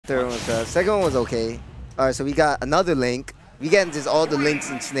third one was tough. Second one was okay. All right, so we got another link. We getting just all the links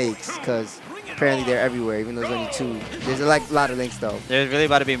and snakes because apparently they're everywhere, even though there's only 2. There's like a lot of links though. There's really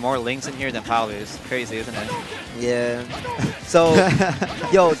about to be more links in here than Palus. Crazy, isn't it? Yeah. So,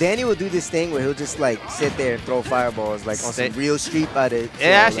 yo, Danny will do this thing where he'll just like sit there and throw fireballs like on some real Street Fighter. It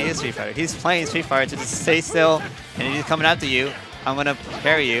actually is Street Fighter. He's playing Street Fighter to just stay still, and he's coming after you. I'm gonna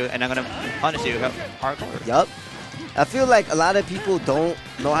parry you, and I'm gonna punish you hardcore. Yup. I feel like a lot of people don't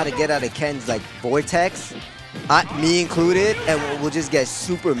know how to get out of Ken's like vortex, me included, and we'll just get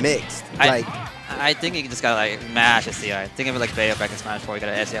super mixed. I think you just gotta like mash SDI. Think of it like Beta back in Smash 4. You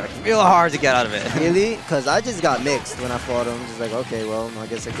gotta SDI like real hard to get out of it. Really? Because I just got mixed when I fought him. Just like, okay, well, I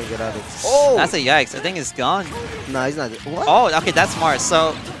guess I can get out of it. Oh! That's a yikes. I think it's gone. No, he's not. What? Oh, okay, that's smart.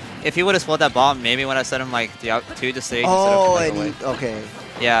 So if he would have split that bomb, maybe when I set him like to the stage oh, instead of and he, okay.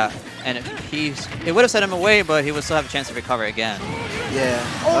 Yeah, and it would have set him away, but he would still have a chance to recover again. Yeah.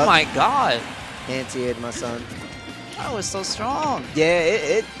 Oh my god. Anti-aid, my son. That was so strong.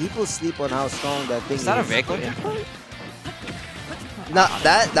 Yeah, people sleep on how strong that thing is. Is that a regular input? No,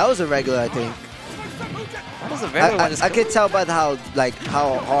 that was a regular, I think. What is a regular one? I could tell by how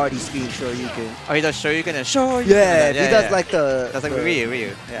hard he's speeding Shoryuken. Oh, he does Shoryuken and Shoryuken. Yeah, he does like the... That's like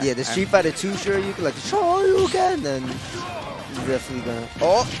Ryu. Yeah, the Street Fighter 2 Shoryuken, like the Shoryuken, then he's definitely gonna...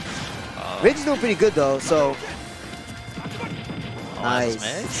 Oh! Rigz is doing pretty good though, so...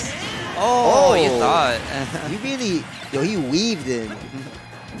 Nice. Oh, you thought. He really... Yo, he weaved in.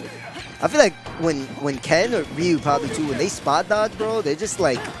 I feel like when Ken or Ryu probably too, when they spot dodge, bro, they're just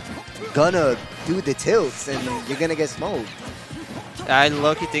like gonna do the tilts and you're gonna get smoked. I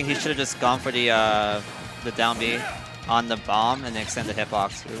low-key think he should have just gone for the down B on the bomb and then extend the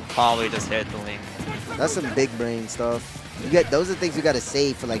hitbox. Probably just hit the link. That's some big brain stuff. Those are things you gotta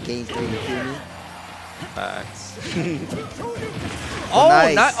save for like game 3, you feel me? Facts. Oh,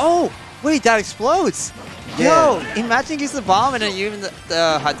 nice. Oh, wait, that explodes. Yeah. Yo, imagine he's the bomb and then you even the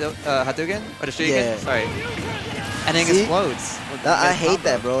Hadouken or the Shuriken. Yeah. Sorry. And then it explodes. I hate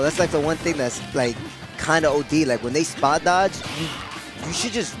that, bro. That's like the one thing that's like kind of OD. Like when they spot dodge, you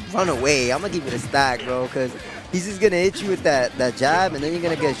should just run away. I'm gonna give it a stack, bro, because he's just gonna hit you with that jab, and then you're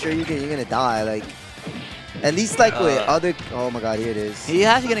gonna get you're gonna die. Like at least like with other. Oh my God, here it is. He's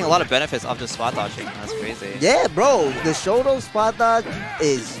actually getting a lot of benefits off just spot dodging. That's crazy. Yeah, bro. The Shoto spot dodge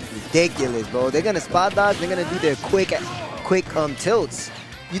is ridiculous, bro. They're gonna spot dodge. They're gonna do their quick tilts.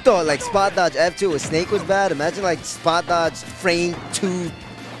 You thought like spot dodge F2 with Snake was bad. Imagine like spot dodge frame 2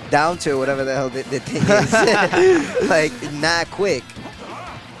 down to whatever the hell the thing is. Like not quick.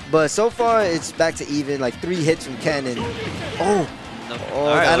 But so far it's back to even. Like 3 hits from Ken and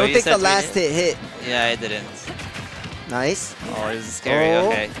Right, I don't think the last hit. Yeah, it didn't. Nice. Oh, this is scary.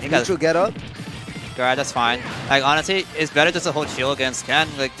 Okay. Neutral get up. Alright, that's fine. Like honestly, it's better just to hold shield against Ken.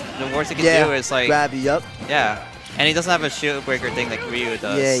 Like the worst he can do is like grab you up. Yeah. And he doesn't have a shield breaker thing like Ryu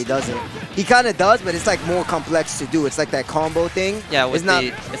does. Yeah, he doesn't. He kind of does, but it's like more complex to do. It's like that combo thing. Yeah, it's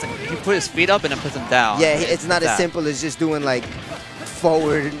like he put his feet up and then puts him down. Yeah, it's not as simple as just doing like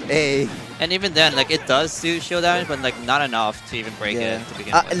forward A. And even then, like it does do shield damage, but like not enough to even break it to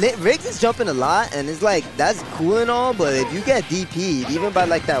begin with. Rigz is jumping a lot, and it's like that's cool and all, but if you get DP'd, even by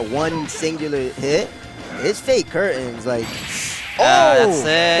like that one singular hit, it's fake curtains. Like, that's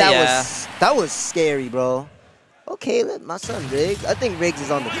it. That was scary, bro. Okay, let my son Rigz. I think Rigz is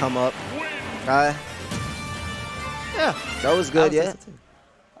on the come up. Yeah, that was good.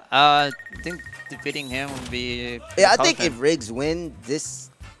 I think defeating him would be. Yeah, I think if Rigz win, this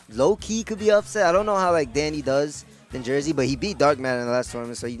low key could be upset. I don't know how like Danny does in Jersey, but he beat Darkman in the last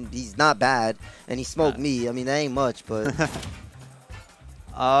tournament, so he's not bad, and he smoked me. I mean, that ain't much, but.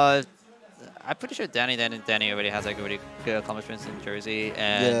 I'm pretty sure DannyDanny already has like really good accomplishments in Jersey,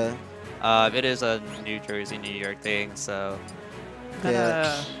 and it is a New Jersey, New York thing, so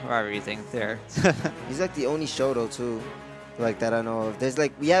rivalry thing there. He's like the only Shoto too, like that I know of. There's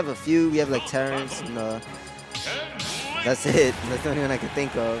like we have a few. We have like Terrence and that's it. That's the only one I can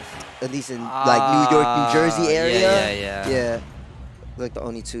think of. At least in like New York, New Jersey area. Yeah. Like the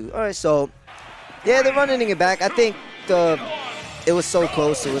only 2. All right, so yeah, they're running it back. I think it was so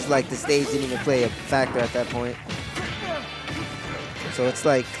close. It was like the stage didn't even play a factor at that point. So it's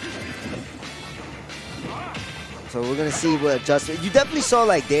like. So we're gonna see what adjustment. You definitely saw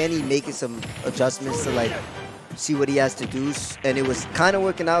like Danny making some adjustments to like see what he has to do, and it was kind of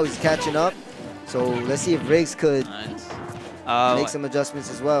working out. He's catching up. So let's see if Rigz could make some adjustments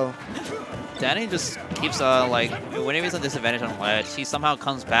as well. Danny just keeps like whenever he's on disadvantage on ledge, he somehow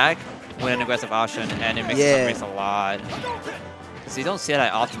comes back with an aggressive option, and it makes him race a lot. So you don't see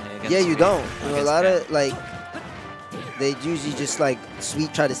that often against. Yeah, you don't. A lot of like they usually just like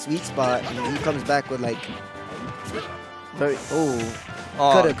try to sweet spot, and he comes back with like very.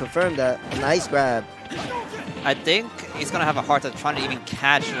 Could have confirmed that. Nice grab. I think he's gonna have a hard time trying to even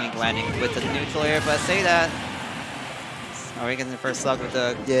catch Link landing with the neutral air, but say that. Are we getting the first slug with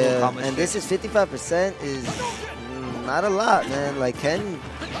the cool and this is 55% is not a lot, man. Like Ken,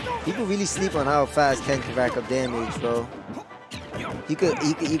 people really sleep on how fast Ken can rack up damage, bro. He could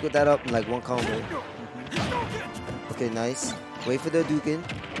equal that up in like one combo. Okay, nice. Wait for the Dukin.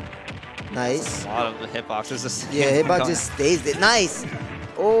 Nice. A lot of the hitboxes just hitbox just stays there. Nice.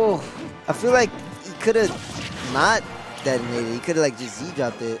 Oh, I feel like he could have not detonated. He could have like just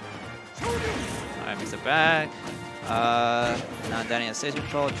Z-dropped it. Alright, makes it back. Now Danny has stage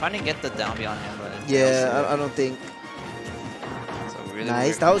control, trying to get the down B on him, but I don't think. Really nice.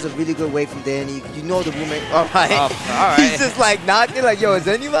 Weird. That was a really good wait from Danny. You know the roommate. All right. All right. He's just like knocking, like, yo, is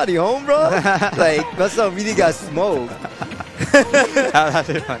anybody home, bro? Like, that's not really got smoked.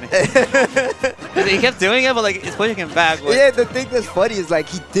 That's funny. He kept doing it, but like it's pushing him back. Yeah, the thing that's funny is like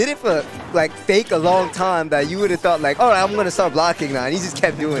he did it for like fake a long time that you would have thought like, all right, I'm gonna start blocking now, and he just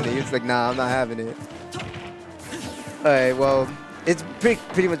kept doing it. He was like, nah, I'm not having it. All right, well, it's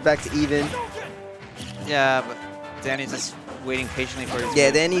pretty much back to even. Yeah, but Danny's just waiting patiently for his move.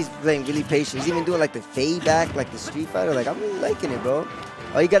 Danny's playing really patient. He's even doing like the fade back, like the Street Fighter. Like, I'm really liking it, bro.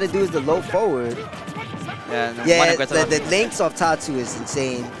 All you gotta do is the low forward. Yeah, the links off Tatsu is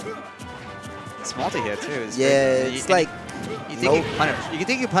insane. It's multi-hit too. It's like you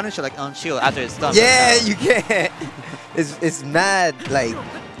think you punish it like on shield after it's done. Yeah, you can't. It's mad like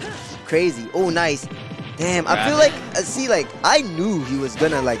crazy. Oh, nice. Damn, I feel like I knew he was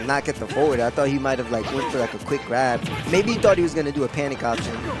gonna like not get the forward. I thought he might have like went for like a quick grab. Maybe he thought he was gonna do a panic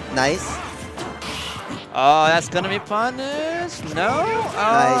option. Nice. Oh, that's gonna be punished. No. Oh,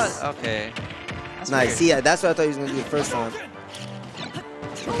 nice. Okay. That's nice. Weird. See, yeah, that's what I thought he was gonna do the first time.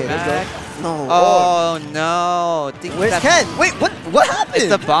 Okay, let's go. No. Oh no. Where's Ken? Wait, what happened? It's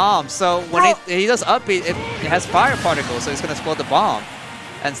the bomb. So when he does up B, it has fire particles, so it's gonna explode the bomb.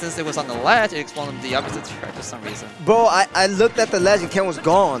 And since it was on the ledge, it exploded the opposite track for some reason. Bro, I looked at the ledge and Ken was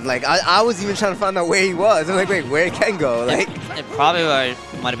gone. Like, I was even trying to find out where he was. I'm like, wait, where did Ken go? Like, it probably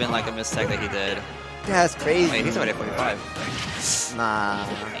might have been like a mistake that he did. That's crazy. Wait, he's already at 45. Nah.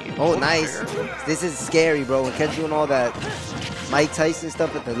 Oh, nice. This is scary, bro. When Ken's doing all that Mike Tyson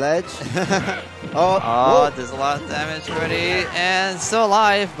stuff at the ledge. There's a lot of damage already. And still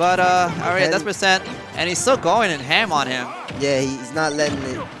alive, but already at that percent. And he's still going and ham on him. Yeah, he's not letting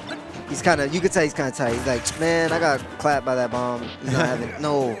it. He's kind of, you could tell he's kind of tight. He's like, man, I got clapped by that bomb. He's not having it.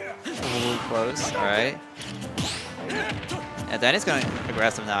 No. Ooh, close. All right. Yeah, Danny's going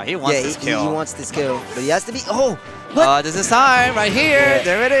aggressive now. He wants this kill. He wants this kill. But he has to be, what? This is time right here. Yeah.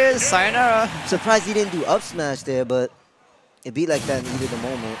 There it is. Sayonara. I'm surprised he didn't do up smash there, but it beat like that in the heat of the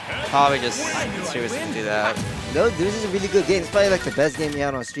moment. Probably just seriously do that. No, this is a really good game. It's probably like the best game we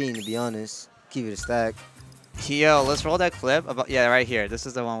had on stream, to be honest. Keep it a stack. Yo, let's roll that clip. Right here. This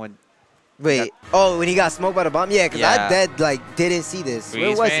is the one with... Wait. When he got smoked by the bomb? Yeah, because I didn't see this.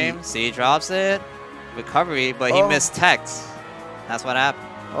 Where was he? C drops it. Recovery, but he missed text. That's what happened.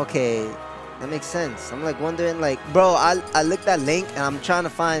 Okay. That makes sense. I'm like wondering, like, bro, I looked at Link and I'm trying to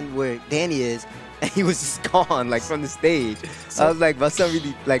find where Danny is, and he was just gone, like, from the stage. So I was like, that's not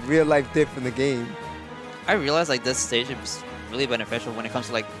really, like, real life tip in the game. I realized, like, this stage is really beneficial when it comes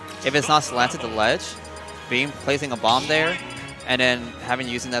to, like, if it's not slanted to the ledge, placing a bomb there, and then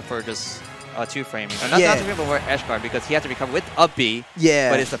using that for just two framing. Or not to framing, but for edge guard, because he has to recover with up B. Yeah.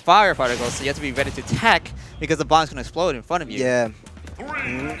 But it's a fire particle, so you have to be ready to attack because the bomb's gonna explode in front of you. Yeah.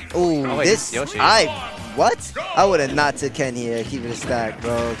 Ooh, what? I would have not took Ken here. Keep it a stack,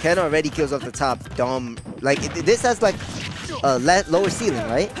 bro. Ken already kills off the top. Dumb. Like, this has like a lower ceiling,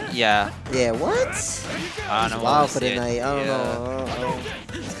 right? Yeah. Yeah, what? I don't know. Wow for the night. I don't know.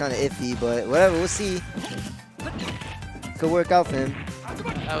 It's kind of iffy, but whatever. We'll see. Could work out for him.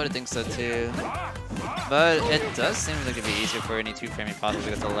 I would think so too. But it does seem like it'd be easier for any two-framing possible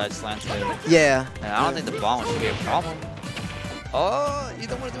because the ledge slanted. Yeah. And I don't think the bomb should be a problem. Oh, you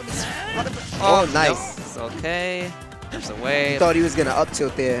don't want to do this. Oh, nice. No. It's okay. There's a way. Thought he was gonna up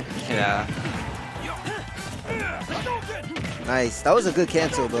tilt there. Yeah. Nice. That was a good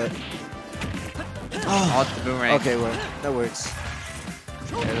cancel, but. Oh, the boomerang. Okay, well, that works.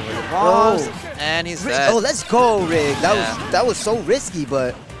 And he's dead. Oh, let's go, Rigz. That was so risky,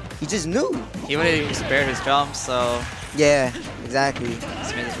 but he just knew. He wanted to spare his jumps, so. Yeah, exactly.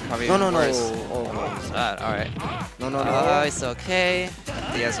 This probably no. Oh, what's that? All right. No. It's okay.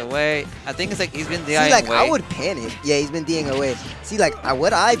 DS away. I think it's like he's been See, DIing like, away. I would panic. Yeah, he's been DIing away. See, like,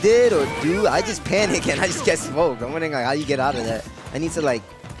 what I did or do, I just panic and I just get smoked. I'm wondering, like, how you get out of that. I need to, like,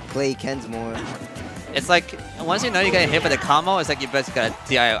 play Ken's more. It's like, once you know you get hit by the combo, it's like you basically gotta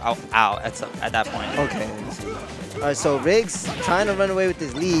DI out at that point. Okay. All right, so Rigz trying to run away with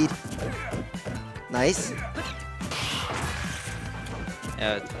his lead. Nice.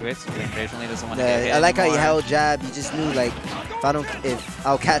 Yeah, Rigz occasionally doesn't want to get hit I like anymore. how he held jab. You just knew, like, if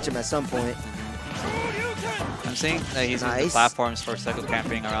I'll catch him at some point. I'm seeing that he's using the platforms for circle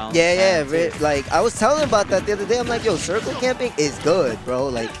camping around. Yeah, like, I was telling him about that the other day. I'm like, yo, circle camping is good, bro.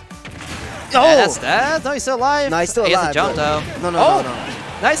 Like, oh! Yeah, that's that. No, he's still alive. No, he's still alive. He has to jump, though. No.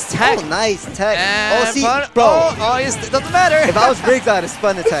 Nice tech. Oh, nice tech. And see, bro. bro. It doesn't matter. If I was Rigz, I'd have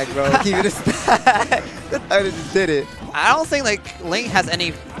spun attack, bro. Keep it a stack. I would have just did it. I don't think like Link has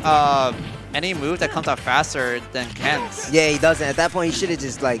any move that comes out faster than Ken's. Yeah, he doesn't. At that point, he should have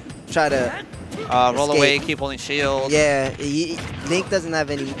just like try to roll away, keep holding shield. Yeah, Link doesn't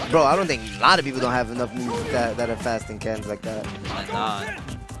have any. Bro, I don't think a lot of people don't have enough moves that are fast in Ken's like that. Why not?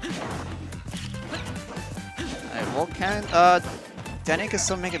 Alright, well, Danny can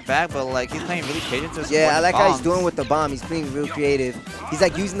still make it back, but like he's playing really patient. Yeah, I like how he's doing with the bomb. He's being real creative. He's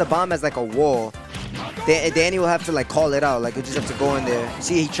like using the bomb as like a wall. Danny will have to like call it out. Like he'll just have to go in there.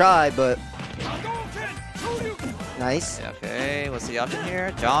 See, he tried, but nice. Okay, what's the option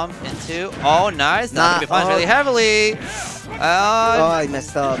here? Jump into. Oh, nice. That's gonna be punished really heavily. Oh, he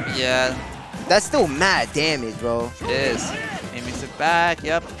messed up. Yeah. That's still mad damage, bro. It is. He makes it back.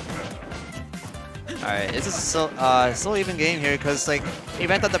 Yep. All right, it's a still even game here because like he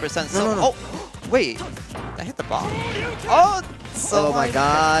ranked up the percent. So No. oh, wait, I hit the bomb. Oh, so oh my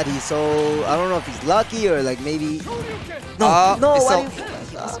God, he's so. I don't know if he's lucky or like maybe. No,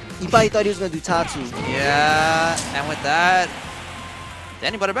 he probably thought he was gonna do Tatsu. Yeah, and with that,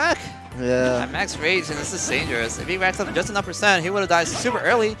 Danny brought it back. Yeah. At max rage, and this is dangerous. If he racks up just enough percent, he would have died super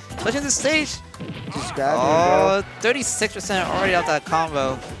early, especially in this stage. Just grab him, bro. 36% already out that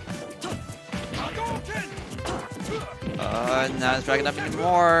combo. Not it's dragging up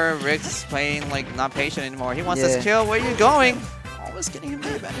anymore. Rigz is playing like not patient anymore. He wants this kill. Where are you going? Always getting him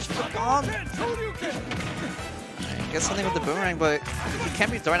the advantage for the bomb. Right, get something with the boomerang, but he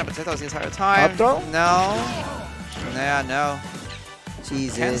can't be throwing up potatoes the entire time. Up throw? No. Yeah, no.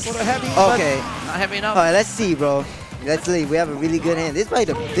 Jesus. Ken's a little heavy. Okay. Not heavy enough. All right, let's see, bro. Let's leave. We have a really good hand. This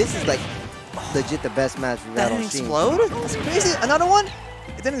is like legit the best match we've had on stream. That didn't explode? That's crazy. Another one?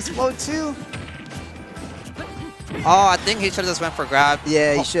 It didn't explode too. Oh, I think he should have just went for grab.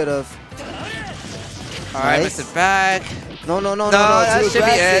 Yeah, he should have. All right, missed it back. No. That should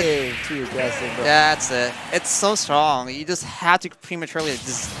be it. Too aggressive, bro. That's it. It's so strong. You just have to prematurely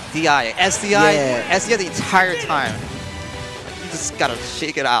just DI. SDI the entire time. You just gotta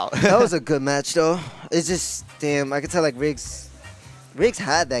shake it out. That was a good match, though. It's just, damn, I could tell, like, Rigz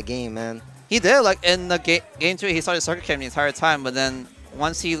had that game, man. He did. Like, in the game 2, he started circuit camping the entire time, but then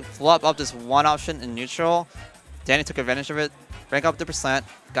once he flopped up this one option in neutral, Danny took advantage of it, ranked up the percent,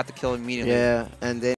 got the kill immediately. Yeah, and then